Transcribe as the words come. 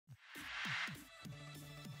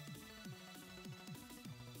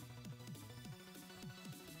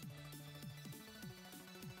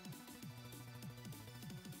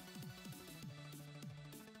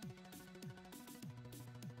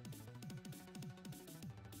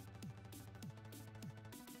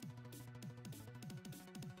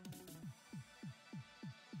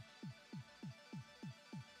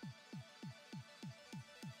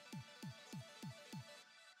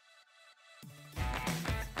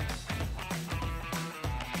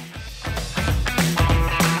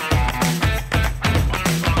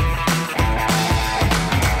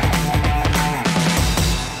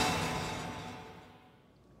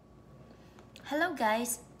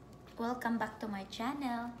welcome back to my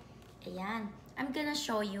channel. Ayan, I'm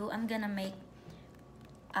gonna make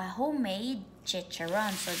a homemade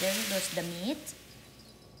chicharon. So there goes the meat.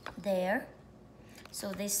 There.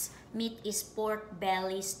 So this meat is pork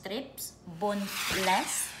belly strips,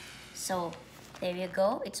 boneless. So there you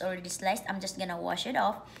go, it's already sliced. I'm just gonna wash it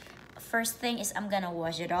off. First thing is I'm gonna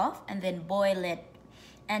wash it off and then boil it.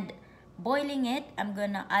 And boiling it, I'm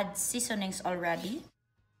gonna add seasonings already.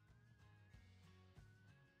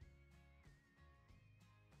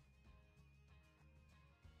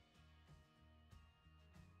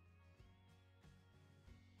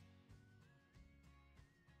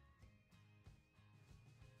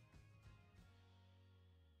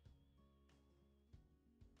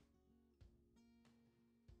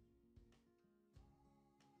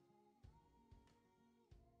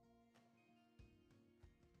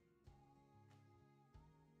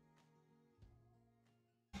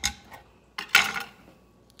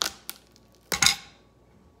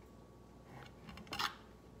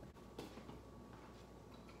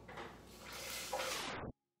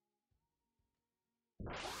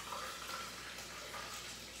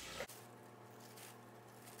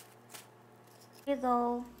 Here you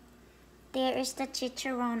go. There is the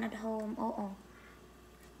chicharon at home. Oh.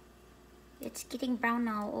 It's getting brown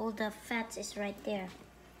now. All the fats is right there.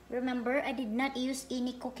 Remember, I did not use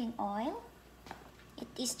any cooking oil. It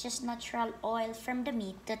is just natural oil from the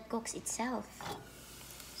meat that cooks itself.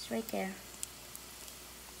 It's right there.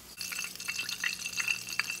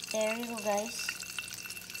 There you go, guys.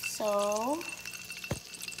 So,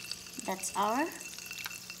 that's our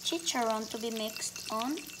chicharon to be mixed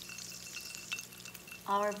on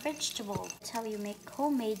our vegetable. That's how you make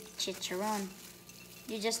homemade chicharon.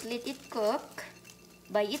 You just let it cook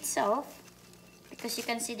by itself because you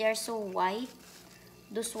can see they are so white.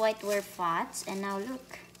 Those white were fats, and now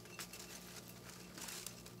look.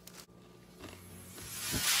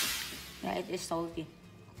 Yeah, it is salty.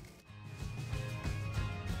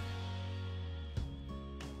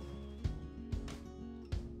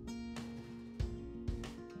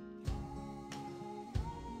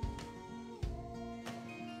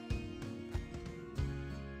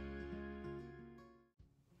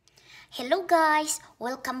 Hello guys!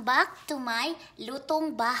 Welcome back to my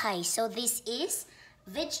Lutong Bahay. So this is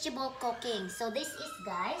vegetable cooking. So this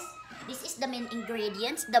is the main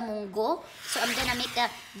ingredients, the munggo. So I'm gonna make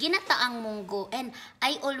a ginata-ang munggo. And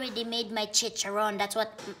I already made my chicharon. That's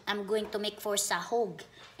what I'm going to make for sahog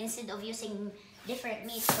instead of using different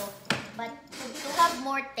meat. So, but to have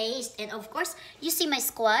more taste, and of course you see my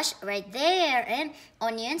squash right there, and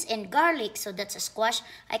onions and garlic. So that's a squash.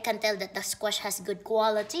 I can tell that the squash has good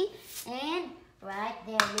quality, and right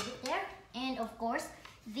there, leave it there. And of course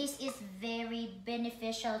this is very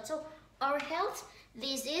beneficial to our health.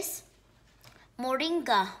 This is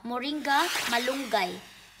moringa malunggay.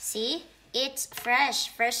 See, it's fresh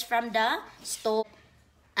from the stove.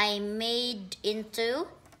 I made into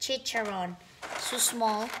chicharon. So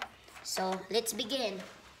small. So let's begin.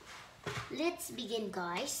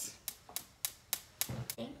 Guys.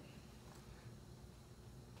 Okay.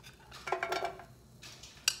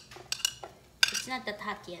 It's not that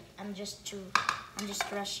hot yet. I'm just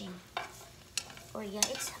rushing. Oh yeah,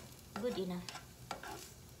 it's good enough.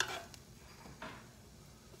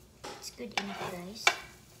 It's good enough, guys.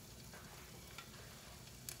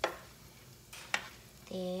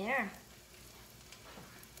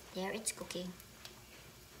 There it's cooking.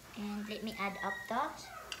 And let me add up the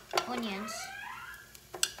onions.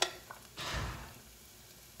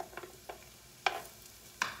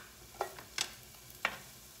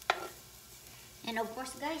 And of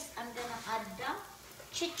course guys, I'm gonna add the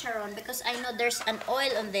chicharon because I know there's an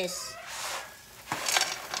oil on this.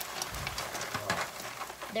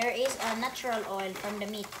 There is a natural oil from the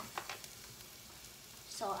meat.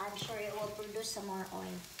 So I'm sure it will produce some more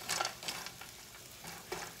oil.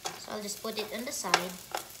 So I'll just put it on the side.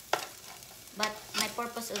 But my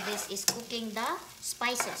purpose of this is cooking the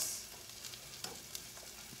spices.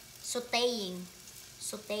 Sautéing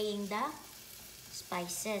the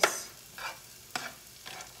spices.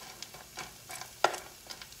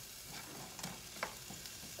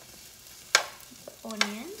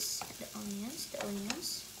 The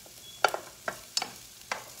onions.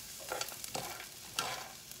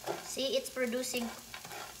 See, it's producing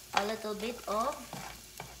a little bit of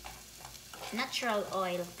natural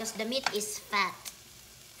oil because the meat is fat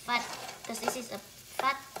because this is a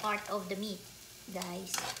fat part of the meat,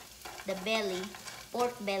 guys. The belly,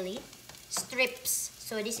 pork belly strips.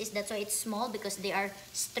 So that's why it's small, because they are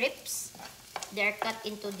strips. They're cut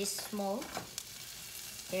into this small.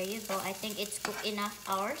 There you go. I think it's cooked enough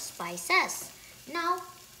our spices. Now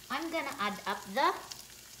I'm gonna add up the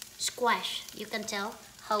squash. You can tell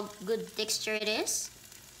how good texture it is.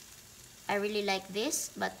 I really like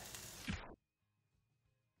this, but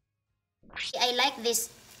I like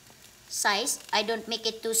this size. I don't make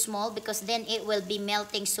it too small because then it will be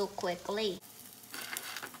melting so quickly.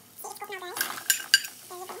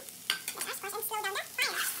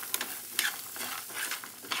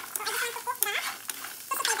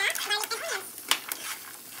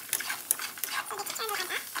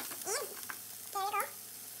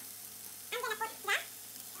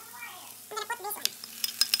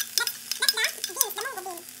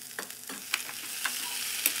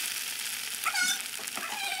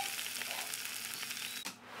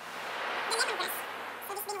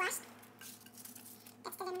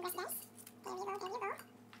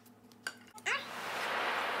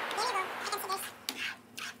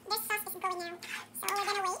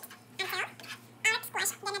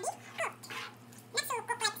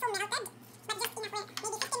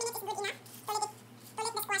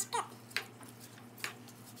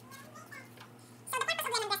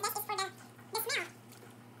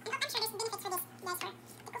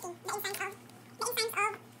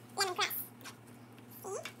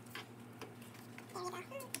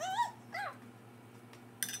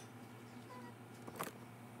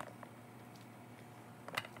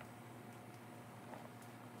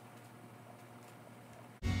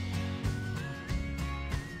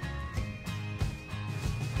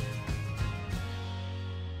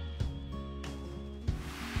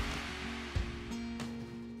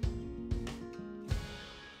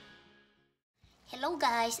 Hello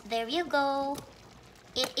guys, there you go.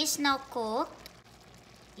 It is now cooked.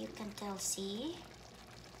 You can tell, see?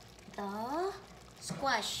 The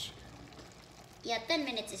squash. Yeah, 10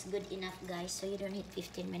 minutes is good enough guys. So you don't need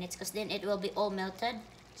 15 minutes because then it will be all melted.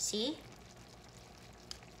 See?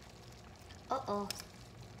 Uh-oh.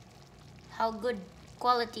 How good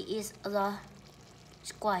quality is the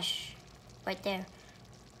squash. Right there.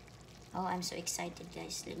 Oh, I'm so excited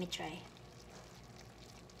guys. Let me try.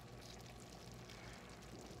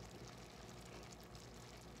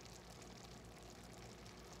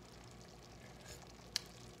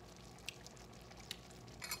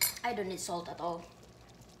 I don't need salt at all.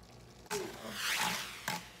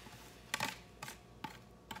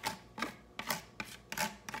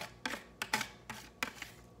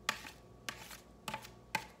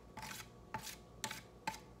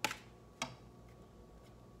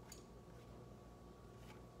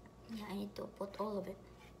 Yeah, I need to put all of it.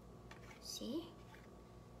 See?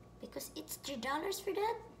 Because it's $3 for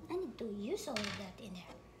that. I need to use all of that in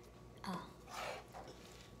there. Oh.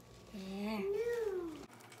 There.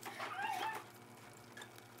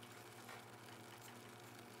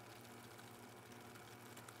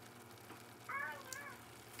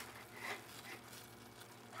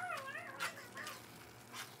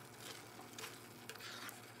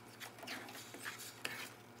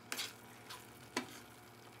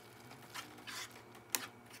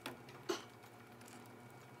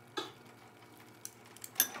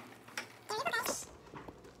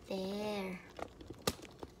 There.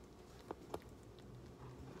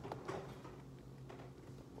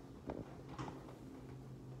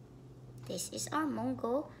 This is our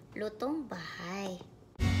Monggo Lutong Bahay.